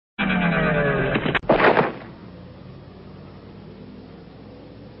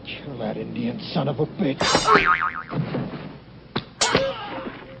that Indian son of a bitch.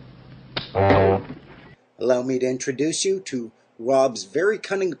 Allow me to introduce you to Rob's very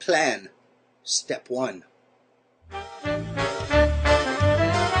cunning plan. Step 1.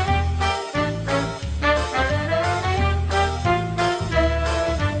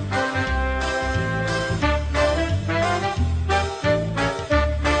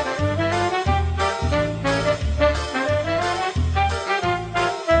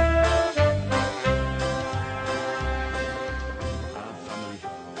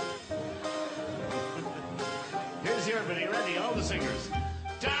 Here's your everybody ready, all the singers.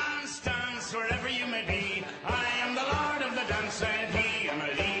 Dance, dance, wherever you may be. I am the Lord of the dance, said he, and I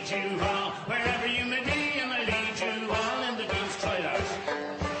lead you all. Wherever you may be, and I lead you all in the dance. Try that.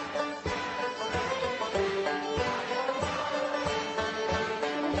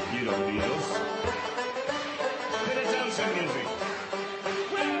 You don't need us. Bit of dancing music.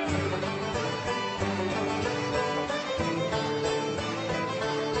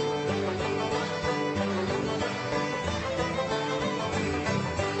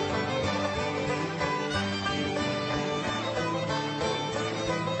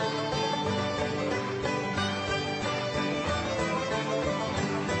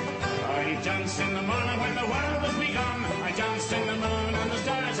 I danced in the morning when the world was begun. I danced in the moon and the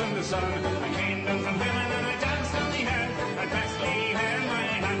stars and the sun. I came down from heaven and I danced on the earth. I passed the hand, my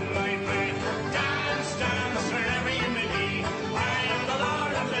hand, my prayer. Dance, dance, wherever you may be. I am the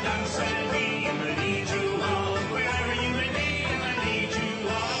Lord of the dance, said he, and I lead you all. Wherever you may be, and I lead you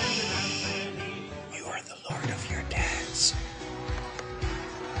all in the dance, said he. You are the Lord of your dance.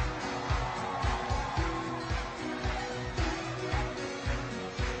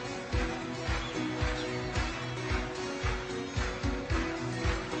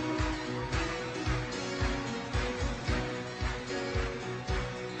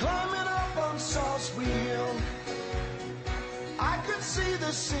 Climbing up on Salisbury Hill, I could see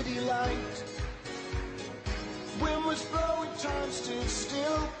the city light. Wind was blowing, time stood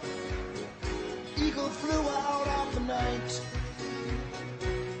still. Eagle flew out of the night.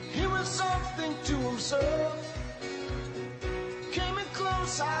 Here was something to observe. Came in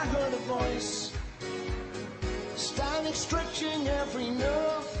close, I heard a voice, standing, stretching every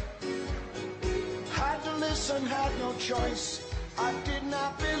nerve. Had to listen, had no choice. I did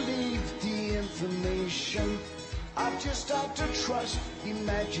not believe the information. I just had to trust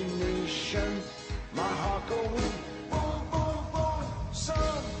imagination. My heart going boom, boom, boom.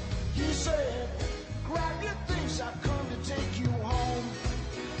 Son, he said, grab your things, I've come to take you home.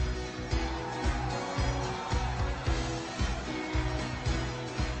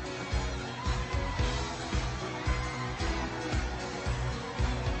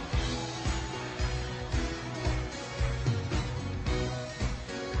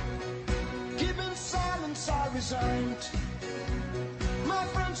 Given silence, I resigned. My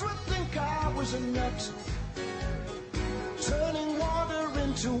friends would think I was a nut, turning water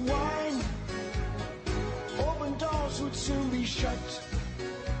into wine. Open doors would soon be shut.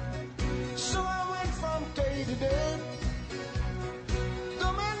 So I went from day to day,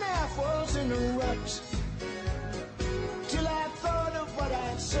 though my life was in a rut, till I thought of what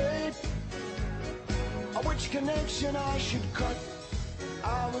I'd say, or which connection I should cut.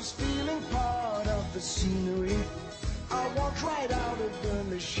 I was feeling part of the scenery. I walked right out of the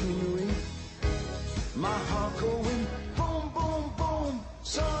machinery. My heart going boom, boom, boom.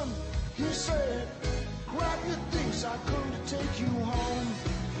 Son, he said, grab your things, I come to take you home.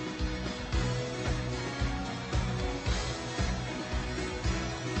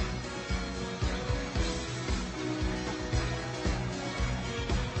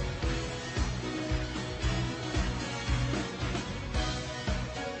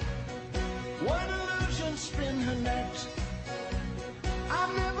 When illusions spin her net,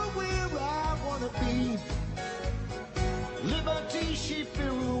 I'm never where I wanna be. Liberty she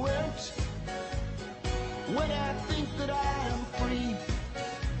pirouette, when I think that I am free.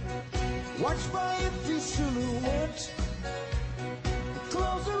 Watch my empty silhouette,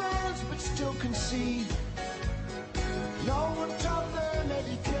 close her eyes but still can see. No one taught them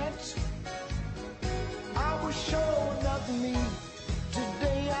etiquette. I was sure another me.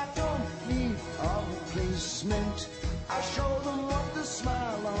 Today I don't need a replacement. I show them what the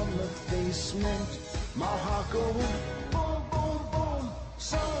smile on the face meant. My heart going boom, boom, boom.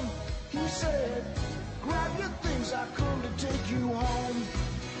 Son, he said, grab your things, I come to take you home.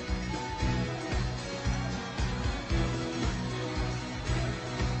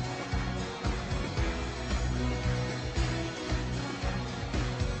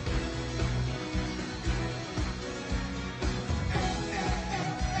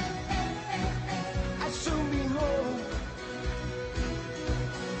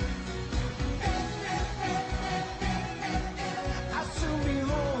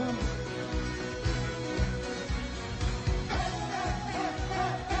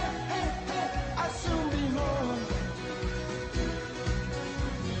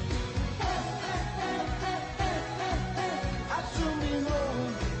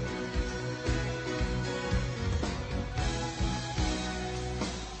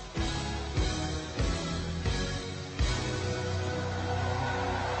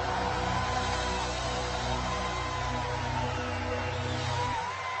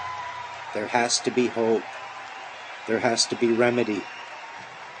 There has to be hope. There has to be remedy.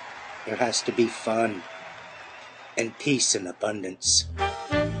 There has to be fun and peace and abundance.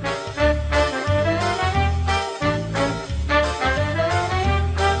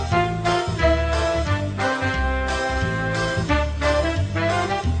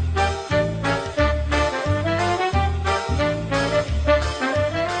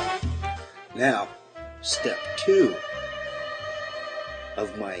 Now, step 2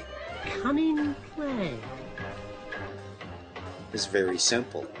 of my Cunning plan is very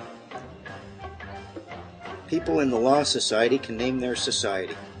simple. People in the Law Society can name their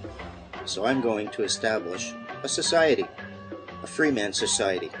society. So I'm going to establish a society, a Freeman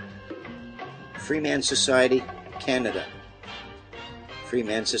Society. Freeman Society, Canada.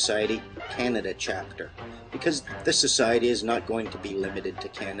 Freeman Society, Canada chapter. Because this society is not going to be limited to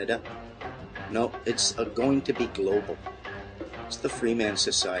Canada. No, it's going to be global. It's the Freeman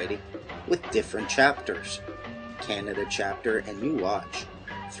Society with different chapters. Canada chapter, and you watch.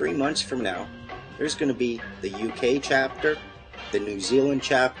 3 months from now, there's going to be the UK chapter, the New Zealand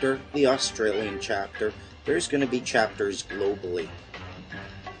chapter, the Australian chapter. There's going to be chapters globally.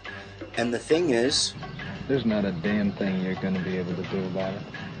 And the thing is, There's not a damn thing you're going to be able to do about it.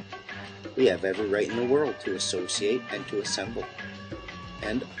 we have every right in the world to associate and to assemble.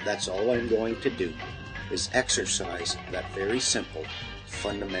 And that's all I'm going to do, is exercise that very simple,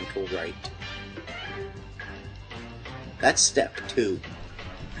 fundamental right. That's step 2.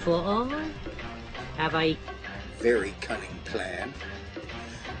 for all have I Very cunning plan.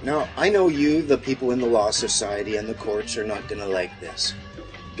 Now, I know you, the people in the Law Society and the courts, are not going to like this.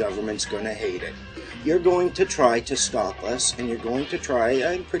 Government's going to hate it. You're going to try to stop us, and you're going to try,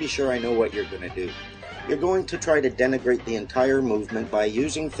 I'm pretty sure I know what you're going to do. You're going to try to denigrate the entire movement by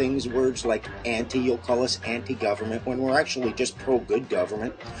using words like anti. You'll call us anti-government when we're actually just pro-good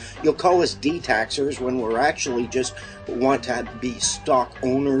government. You'll call us detaxers when we're actually just want to be stock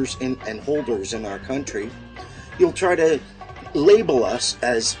owners and holders in our country. You'll try to label us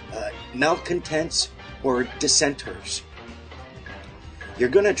as malcontents or dissenters. You're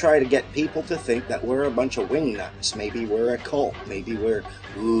going to try to get people to think that we're a bunch of wingnuts. Maybe we're a cult. Maybe we're,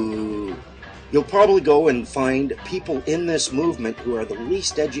 ooh. You'll probably go and find people in this movement who are the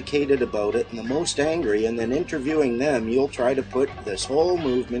least educated about it and the most angry, and then interviewing them, you'll try to put this whole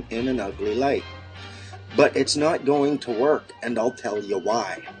movement in an ugly light. But it's not going to work, and I'll tell you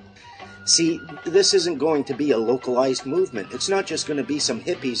why. See, this isn't going to be a localized movement. It's not just going to be some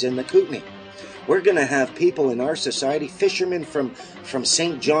hippies in the Cunning. We're going to have people in our society, fishermen from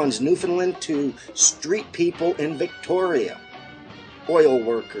St. John's, Newfoundland, to street people in Victoria. Oil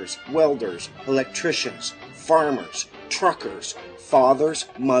workers, welders, electricians, farmers, truckers, fathers,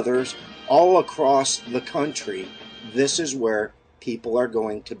 mothers, all across the country. This is where people are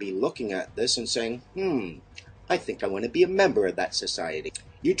going to be looking at this and saying, I think I want to be a member of that society.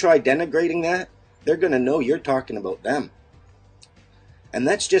 You try denigrating that, they're going to know you're talking about them. And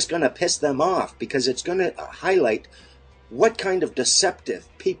that's just going to piss them off, because it's going to highlight what kind of deceptive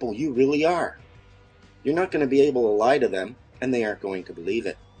people you really are. You're not going to be able to lie to them, and they aren't going to believe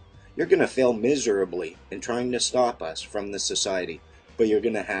it. You're going to fail miserably in trying to stop us from this society, but you're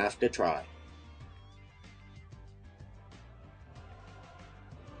going to have to try.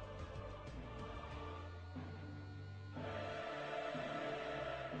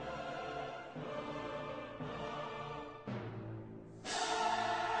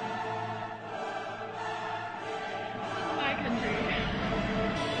 My country.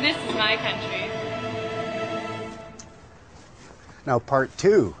 This is my country. Now, part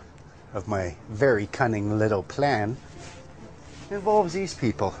 2 of my very cunning little plan involves these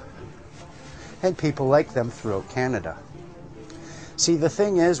people and people like them throughout Canada. See, the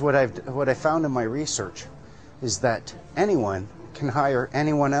thing is, what I found in my research is that anyone can hire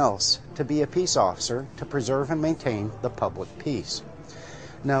anyone else to be a peace officer to preserve and maintain the public peace.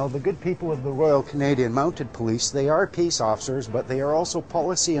 Now, the good people of the Royal Canadian Mounted Police, they are peace officers, but they are also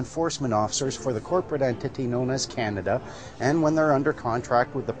policy enforcement officers for the corporate entity known as Canada. And when they're under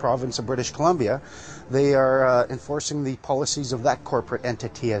contract with the province of British Columbia, they are enforcing the policies of that corporate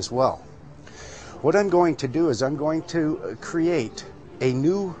entity as well. What I'm going to do is I'm going to create a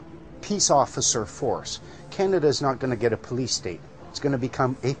new peace officer force. Canada is not going to get a police state. It's going to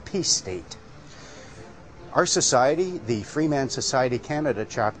become a peace state. Our society, the Freeman Society Canada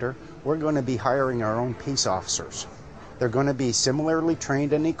chapter, we're going to be hiring our own peace officers. They're going to be similarly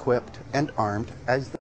trained and equipped and armed as the